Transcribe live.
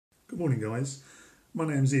Good morning, guys. My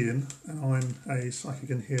name's Ian and I'm a psychic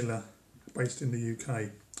and healer based in the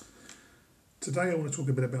UK. Today I want to talk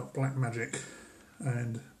a bit about black magic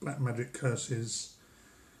and black magic curses,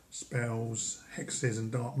 spells, hexes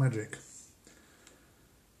and dark magic.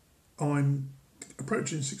 I'm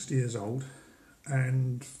approaching 60 years old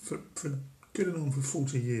and for getting on for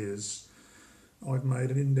 40 years I've made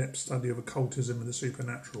an in-depth study of occultism and the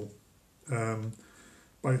supernatural,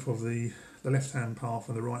 both of the left-hand path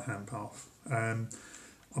and the right-hand path. I'm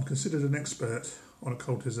considered an expert on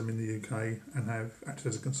occultism in the UK and have acted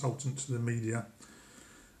as a consultant to the media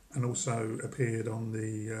and also appeared on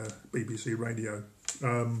the BBC radio.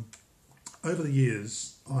 Over the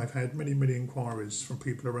years I've had many inquiries from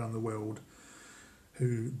people around the world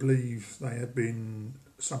who believe they have been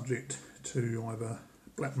subject to either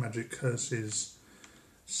black magic curses,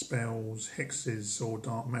 spells, hexes or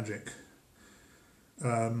dark magic.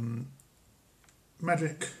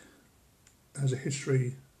 Magic has a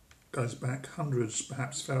history, goes back hundreds,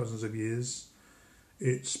 perhaps thousands of years.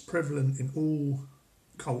 It's prevalent in all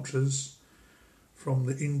cultures, from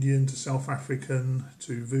the Indian to South African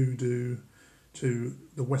to voodoo to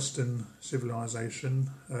the Western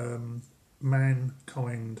civilization.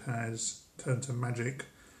 Mankind has turned to magic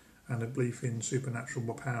and a belief in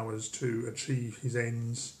supernatural powers to achieve his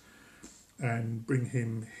ends and bring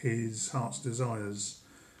him his heart's desires.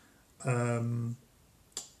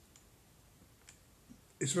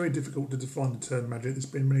 It's very difficult to define the term magic. There's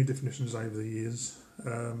been many definitions over the years,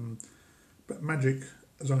 but magic,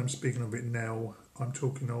 as I'm speaking of it now, I'm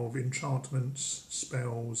talking of enchantments,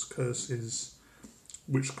 spells, curses,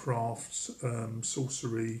 witchcrafts,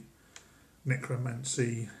 sorcery,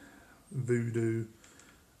 necromancy, voodoo,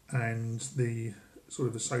 and the sort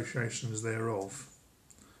of associations thereof.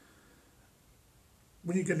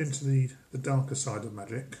 When you get into the darker side of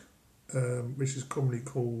magic, which is commonly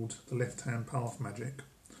called the left-hand path magic,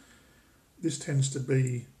 this tends to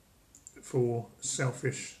be for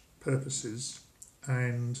selfish purposes,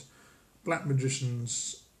 and black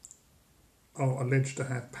magicians are alleged to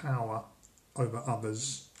have power over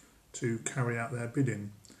others to carry out their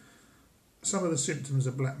bidding. Some of the symptoms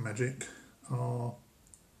of black magic are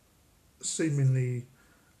seemingly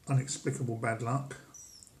inexplicable bad luck,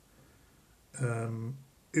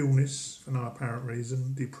 illness for no apparent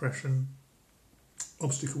reason, depression,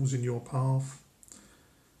 obstacles in your path,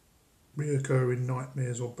 reoccurring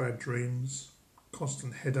nightmares or bad dreams,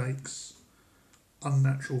 constant headaches,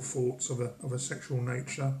 unnatural thoughts of a sexual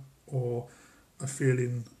nature or a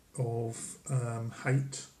feeling of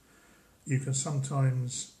hate. You can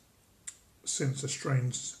sometimes sense a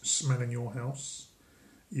strange smell in your house.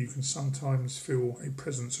 You can sometimes feel a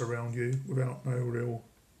presence around you without no real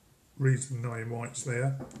reason knowing why it's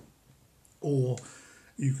there. Or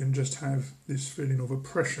you can just have this feeling of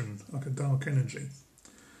oppression, like a dark energy.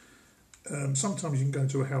 Sometimes you can go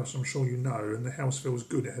to a house, I'm sure you know, and the house feels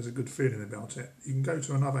good, it has a good feeling about it. You can go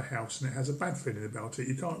to another house and it has a bad feeling about it.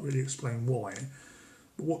 You can't really explain why.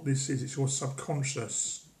 But what this is, it's your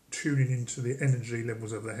subconscious tuning into the energy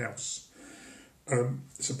levels of the house.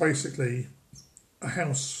 So basically, a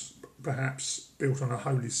house perhaps built on a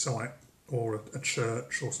holy site or a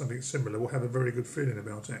church or something similar will have a very good feeling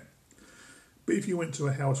about it. But if you went to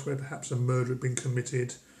a house where perhaps a murder had been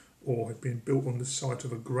committed, or had been built on the site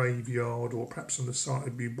of a graveyard, or perhaps on the site of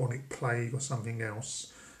a bubonic plague or something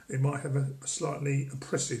else, it might have a slightly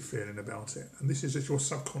oppressive feeling about it. And this is just your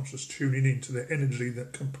subconscious tuning into the energy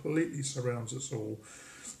that completely surrounds us all.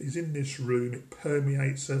 It's in this room, it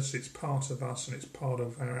permeates us, it's part of us, and it's part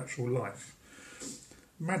of our actual life.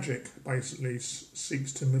 Magic basically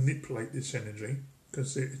seeks to manipulate this energy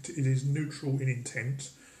because it is neutral in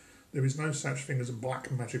intent. There is no such thing as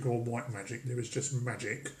black magic or white magic, there is just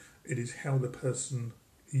magic. It is how the person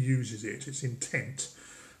uses it, its intent.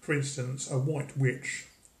 For instance, a white witch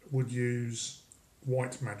would use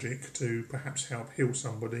white magic to perhaps help heal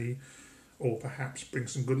somebody or perhaps bring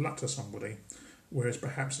some good luck to somebody, whereas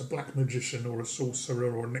perhaps a black magician or a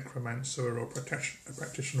sorcerer or a necromancer or a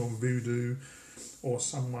practitioner of voodoo or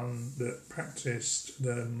someone that practiced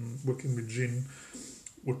working with jinn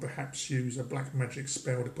would perhaps use a black magic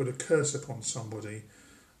spell to put a curse upon somebody,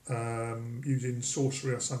 using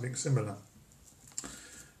sorcery or something similar.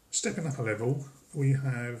 Stepping up a level, we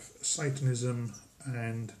have Satanism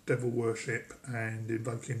and devil worship and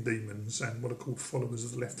invoking demons and what are called followers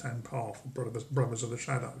of the left-hand path, or brothers of the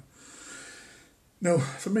shadow. Now,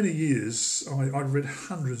 for many years, I've read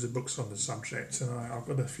hundreds of books on the subject, and I've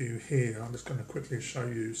got a few here. I'm just going to quickly show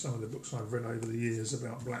you some of the books I've read over the years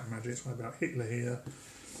about black magic. One about Hitler here,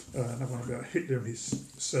 another one about Hitler and his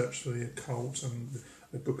search for the occult, and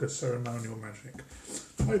the Book of Ceremonial Magic.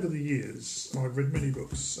 Over the years, I've read many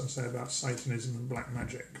books, I say, about Satanism and black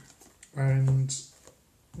magic, and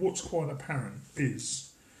what's quite apparent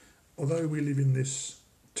is, although we live in this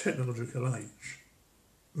technological age,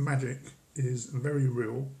 magic is very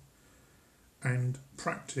real and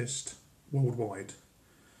practiced worldwide.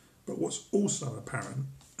 But what's also apparent,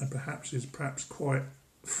 and perhaps quite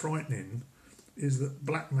frightening, is that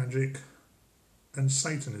black magic and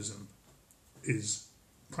Satanism is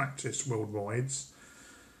practiced worldwide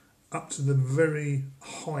up to the very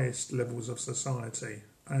highest levels of society.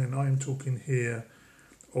 And I am talking here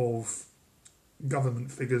of government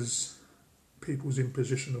figures, people's in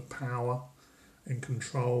position of power and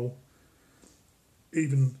control,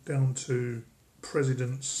 even down to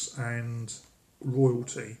presidents and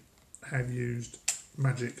royalty have used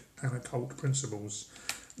magic and occult principles.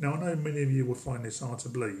 Now, I know many of you will find this hard to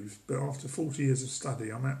believe, but after 40 years of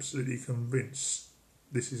study, I'm absolutely convinced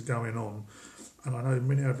this is going on. And I know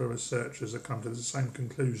many other researchers have come to the same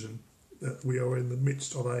conclusion, that we are in the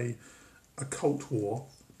midst of a occult war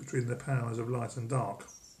between the powers of light and dark.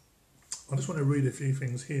 I just want to read a few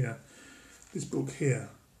things here. This book here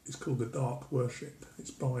is called The Dark Worship.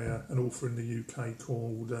 It's by an author in the UK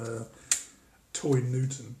called Toy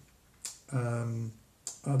Newton.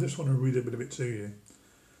 I just want to read a bit of it to you.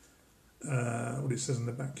 What it says in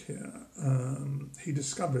the back here. He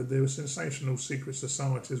discovered there were sensational secret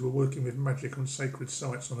societies were working with magic on sacred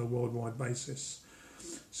sites on a worldwide basis,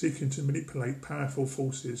 seeking to manipulate powerful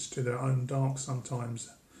forces to their own dark, sometimes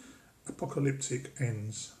apocalyptic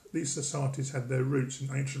ends. These societies had their roots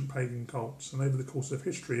in ancient pagan cults, and over the course of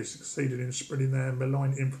history have succeeded in spreading their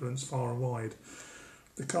malign influence far and wide.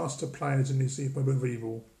 The cast of players in this web of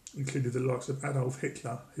evil included the likes of Adolf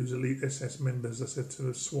Hitler, whose elite SS members are said to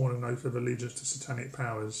have sworn an oath of allegiance to satanic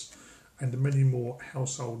powers, and many more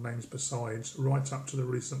household names besides, right up to the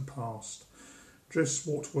recent past. Just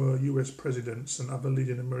what were US presidents and other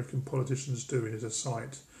leading American politicians doing is a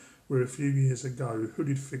sight where a few years ago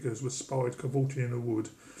hooded figures were spied cavorting in a wood,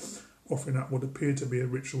 offering up what appeared to be a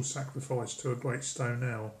ritual sacrifice to a great stone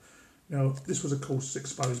owl. Now, this was of course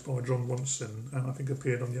exposed by John Ronson, and I think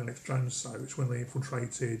appeared on the Alex Jones show, which when they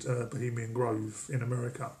infiltrated Bohemian Grove in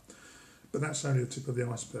America. But that's only the tip of the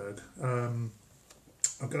iceberg.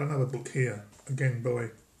 I've got another book here, again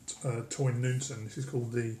by Toy Newton. This is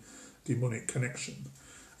called The Demonic Connection.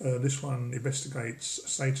 This one investigates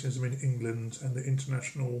Satanism in England and the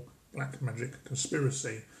international black magic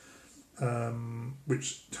conspiracy,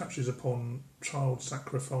 which touches upon child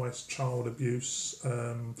sacrifice, child abuse,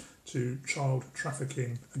 to child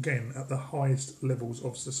trafficking, again at the highest levels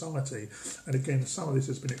of society. And again, some of this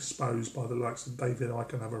has been exposed by the likes of David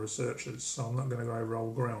Icke and other researchers, so I'm not going to go over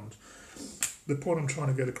old ground. The point I'm trying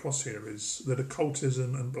to get across here is that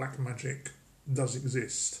occultism and black magic does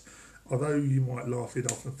exist. Although you might laugh it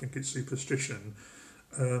off and think it's superstition,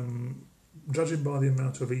 judging by the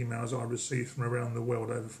amount of emails I received from around the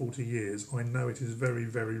world over 40 years, I know it is very,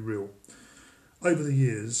 very real. Over the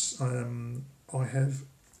years, I have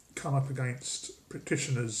come up against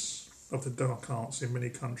practitioners of the dark arts in many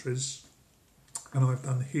countries, and I've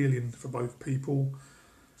done healing for both people,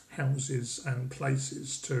 houses and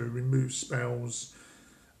places to remove spells,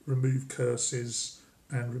 remove curses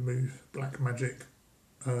and remove black magic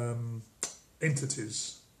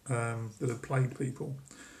entities that have plagued people.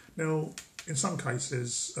 Now, in some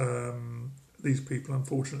cases, these people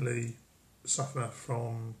unfortunately suffer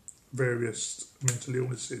from various mental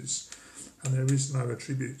illnesses, and there is no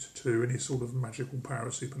attribute to any sort of magical power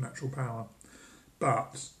or supernatural power.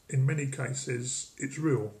 But in many cases, it's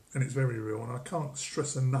real, and it's very real, and I can't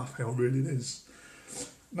stress enough how real it is.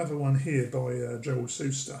 Another one here by Gerald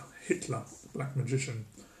Suster, Hitler, the Black Magician.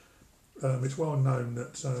 It's well known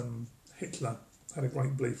that Hitler had a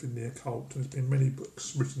great belief in the occult, and there's been many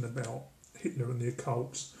books written about Hitler and the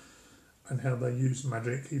occult and how they used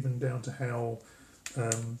magic, even down to how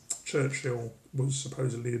Churchill was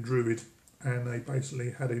supposedly a druid, and they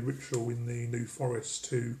basically had a ritual in the New Forest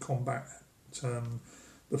to combat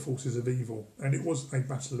the forces of evil. And it was a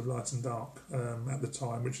battle of light and dark at the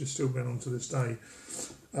time, which is still going on to this day.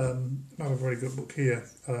 Another very good book here,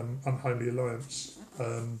 Unholy Alliance.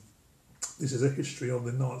 This is a history of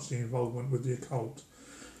the Nazi involvement with the occult.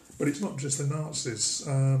 But it's not just the Nazis. As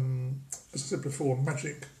I said before,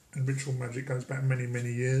 magic and ritual magic goes back many,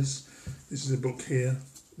 many years. This is a book here,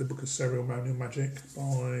 the Book of Ceremonial Magic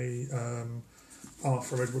by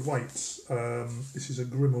Arthur Edward Waite. This is a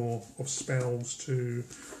grimoire of spells to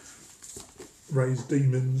raise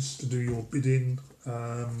demons, to do your bidding,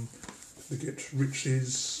 to get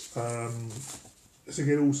riches, to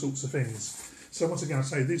get all sorts of things. So once again, I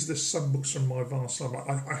say these are some books from my vast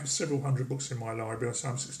library. I have several hundred books in my library. I say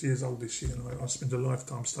I'm 60 years old this year, and I spent a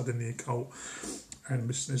lifetime studying the occult and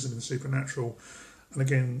mysticism and the supernatural. And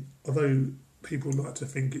again, although people like to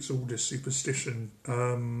think it's all just superstition,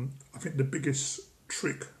 I think the biggest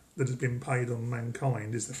trick that has been played on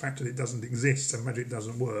mankind is the fact that it doesn't exist and magic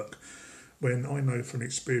doesn't work. When I know from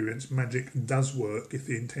experience, magic does work if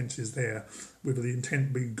the intent is there. Whether the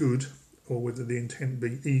intent be good or whether the intent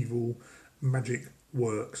be evil, magic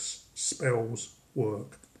works. Spells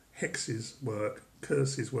work. Hexes work.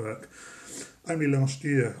 Curses work. Only last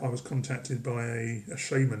year I was contacted by a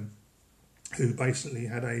shaman who basically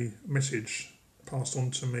had a message passed on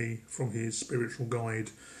to me from his spiritual guide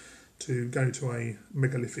to go to a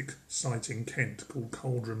megalithic site in Kent called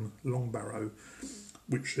Cauldron Longbarrow,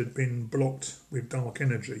 which had been blocked with dark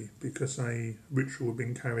energy because a ritual had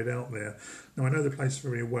been carried out there. Now, I know the place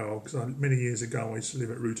very well because many years ago I used to live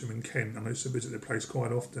at Rootham in Kent, and I used to visit the place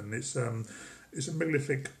quite often. It's a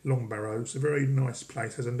megalithic long barrow. It's a very nice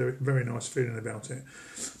place, has a very nice feeling about it.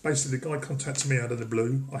 Basically, the guy contacted me out of the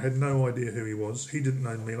blue. I had no idea who he was. He didn't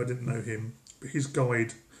know me, I didn't know him. But his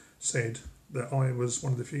guide said that I was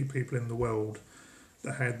one of the few people in the world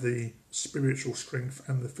that had the spiritual strength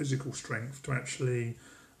and the physical strength to actually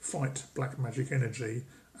fight black magic energy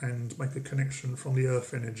and make a connection from the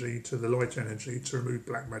earth energy to the light energy to remove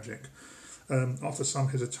black magic. After some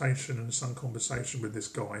hesitation and some conversation with this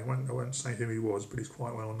guy, I won't say who he was, but he's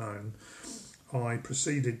quite well known, I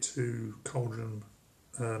proceeded to Cauldron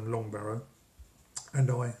Longbarrow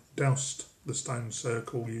and I doused the stone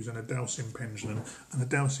circle using a dowsing pendulum. And a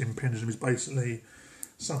dowsing pendulum is basically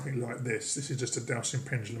something like this. This is just a dowsing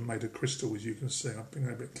pendulum made of crystal, as you can see. I'll bring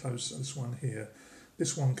it a bit closer, this one here.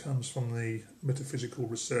 This one comes from the Metaphysical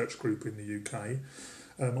Research Group in the UK.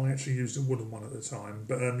 I actually used a wooden one at the time,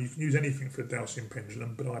 but you can use anything for a dowsing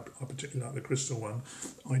pendulum, but I particularly like the crystal one.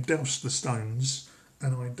 I doused the stones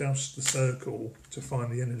and I doused the circle to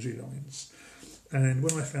find the energy lines. And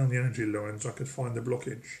when I found the energy lines, I could find the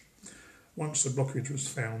blockage. Once the blockage was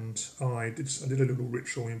found, I did a little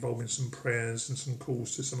ritual involving some prayers and some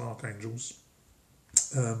calls to some archangels.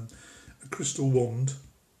 A crystal wand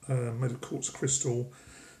made of quartz crystal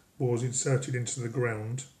was inserted into the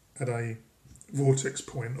ground at a vortex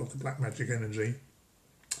point of the black magic energy,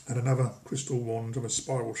 and another crystal wand of a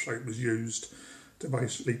spiral shape was used to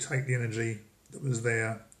basically take the energy that was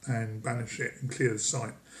there and banish it and clear the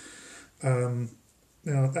site.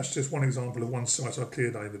 Now, that's just one example of one site I've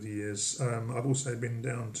cleared over the years. I've also been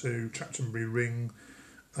down to Chanctonbury Ring,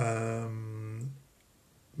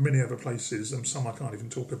 many other places, and some I can't even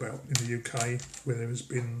talk about in the UK, where there has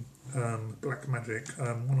been black magic.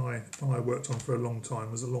 One I worked on for a long time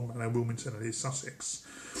was along Wilmington and East Sussex.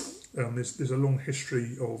 There's a long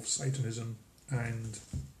history of Satanism and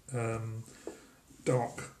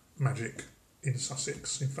dark magic in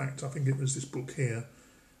Sussex. In fact, I think it was this book here,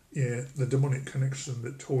 The Demonic Connection,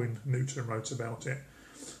 that Toyn Newton wrote about it,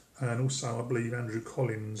 and also I believe Andrew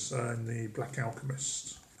Collins in The Black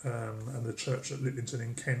Alchemist, and the church at Litlington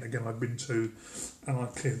in Kent, again I've been to, and I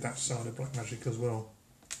cleared that side of black magic as well.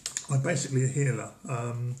 I'm basically a healer.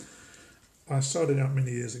 I started out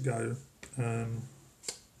many years ago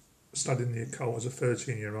studying the occult as a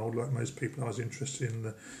 13-year-old. Like most people, I was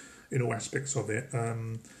interested in all aspects of it.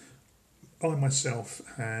 I myself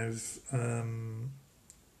have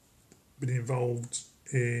been involved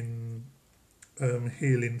in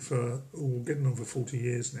healing for getting on for 40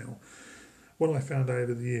 years now. What I found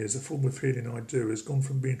over the years, the form of healing I do has gone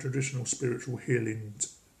from being traditional spiritual healing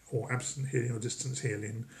or absent healing or distance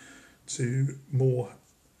healing to more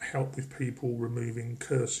help with people removing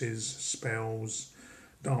curses, spells,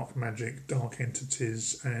 dark magic, dark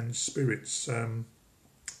entities and spirits. I've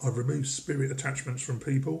removed spirit attachments from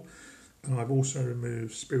people, and I've also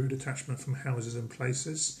removed spirit attachment from houses and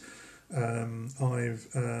places. I've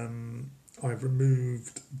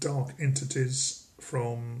removed dark entities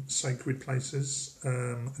from sacred places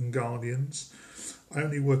and guardians. I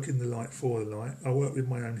only work in the light for the light. I work with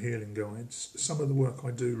my own healing guides. Some of the work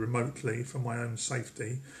I do remotely for my own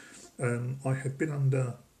safety. I have been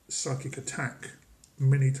under psychic attack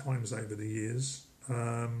many times over the years.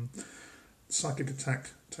 Psychic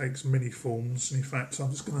attack takes many forms. In fact,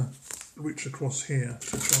 I'm just going to reach across here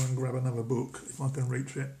to try and grab another book, if I can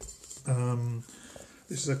reach it.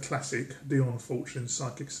 This is a classic, Dion Fortune's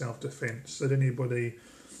Psychic Self-Defense, that anybody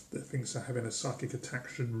that thinks they're having a psychic attack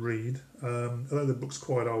should read. Although the book's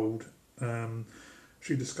quite old,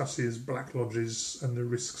 she discusses black lodges and the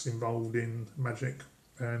risks involved in magic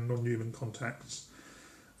and non-human contacts.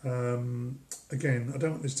 Again, I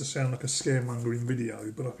don't want this to sound like a scaremongering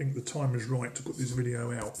video, but I think the time is right to put this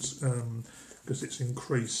video out. because it's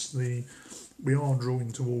increased. We are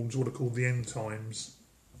drawing towards what are called the end times,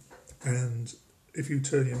 and if you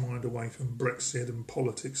turn your mind away from Brexit and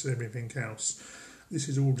politics and everything else, this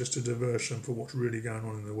is all just a diversion for what's really going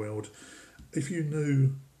on in the world. If you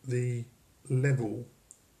knew the level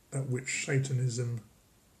at which Satanism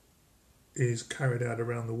is carried out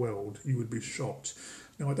around the world, you would be shocked.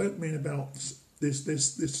 Now, I don't mean about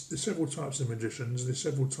there's several types of magicians, there's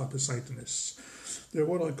several types of Satanists. There are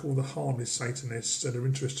what I call the harmless Satanists that are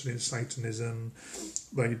interested in Satanism.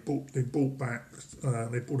 They bought a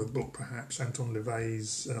book, perhaps Anton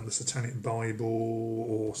LaVey's The Satanic Bible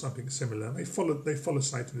or something similar. They follow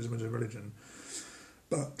Satanism as a religion.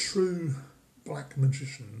 But true black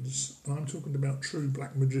magicians, and I'm talking about true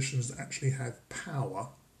black magicians that actually have power.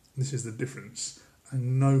 This is the difference,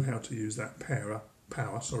 and know how to use that power,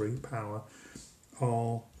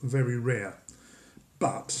 are very rare,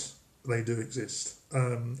 but they do exist.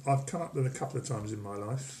 I've come up with them a couple of times in my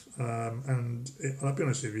life, and I'll be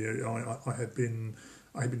honest with you, I had been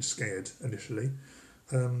scared initially.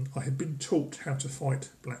 I had been taught how to fight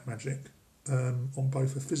black magic on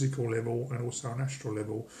both a physical level and also an astral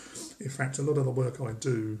level. In fact, a lot of the work I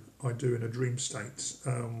do in a dream state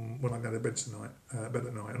when I go to bed at night.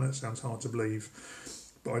 I know it sounds hard to believe,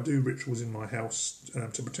 but I do rituals in my house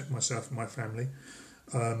to protect myself and my family.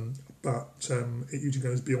 But it usually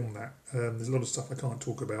goes beyond that. There's a lot of stuff I can't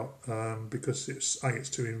talk about because it's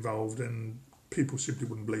too involved and people simply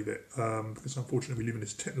wouldn't believe it because unfortunately we live in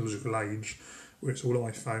this technological age where it's all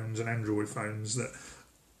iPhones and Android phones that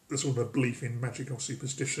the sort of belief in magic or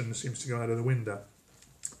superstition seems to go out of the window.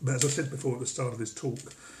 But as I said before at the start of this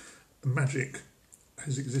talk, magic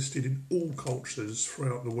has existed in all cultures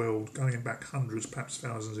throughout the world, going back hundreds, perhaps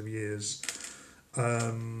thousands of years.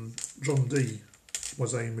 John Dee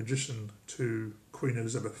was a magician to Queen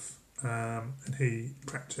Elizabeth, and he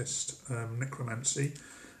practiced necromancy,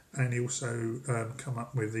 and he also come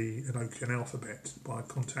up with the Enochian alphabet by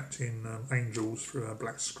contacting angels through a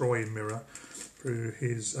black scrying mirror through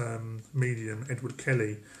his medium Edward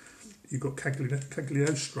Kelly. You've got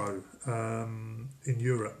Cagliostro in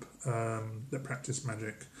Europe that practiced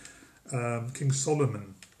magic. King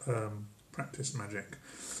Solomon practiced magic.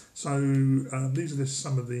 So these are just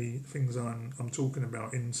some of the things I'm talking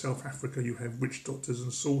about. In South Africa, you have witch doctors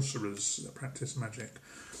and sorcerers that practice magic.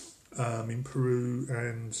 In Peru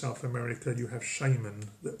and South America, you have shaman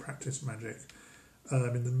that practice magic.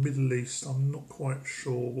 In the Middle East, I'm not quite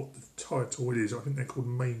sure what the title is. I think they're called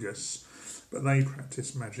magus, but they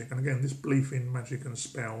practice magic. And again, this belief in magic and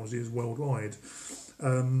spells is worldwide.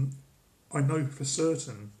 I know for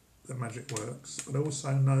certain that magic works, but I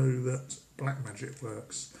also know that black magic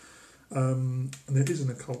works. And there is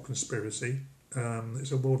an occult conspiracy.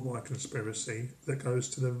 It's a worldwide conspiracy that goes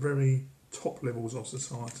to the very top levels of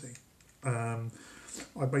society.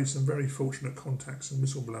 I've made some very fortunate contacts and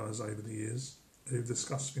whistleblowers over the years who've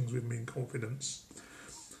discussed things with me in confidence.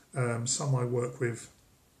 Some I work with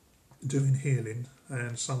doing healing,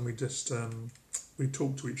 and some we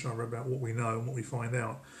talk to each other about what we know and what we find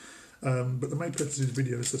out. But the main purpose of this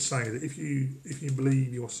video is to say that if you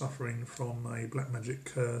believe you're suffering from a black magic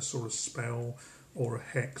curse or a spell or a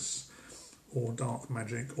hex or dark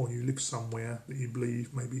magic, or you live somewhere that you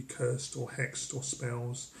believe may be cursed or hexed or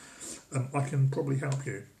spells, I can probably help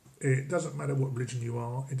you. It doesn't matter what religion you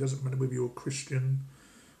are. It doesn't matter whether you're Christian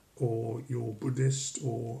or you're Buddhist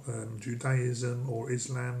or Judaism or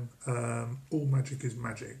Islam. All magic is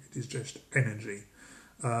magic. It is just energy.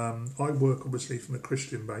 I work obviously from a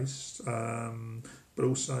Christian base, but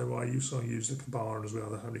also I use the Kabbalah as well,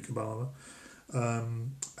 the Holy Kabbalah,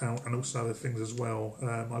 and also other things as well.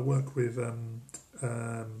 I work with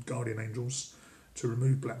guardian angels to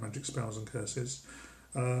remove black magic spells and curses.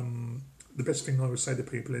 The best thing I would say to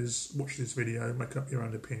people is watch this video, make up your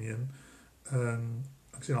own opinion.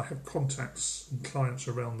 Like I have contacts and clients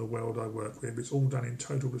around the world I work with. It's all done in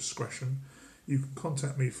total discretion. You can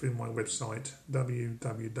contact me through my website,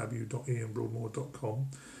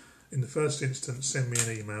 www.ianbroadmoor.com. In the first instance, send me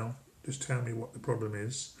an email. Just tell me what the problem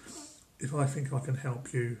is. If I think I can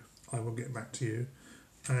help you, I will get back to you.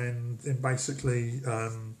 And then basically,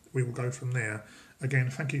 we will go from there. Again,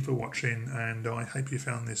 thank you for watching, and I hope you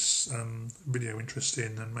found this video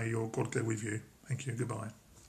interesting, and may your God go with you. Thank you. Goodbye.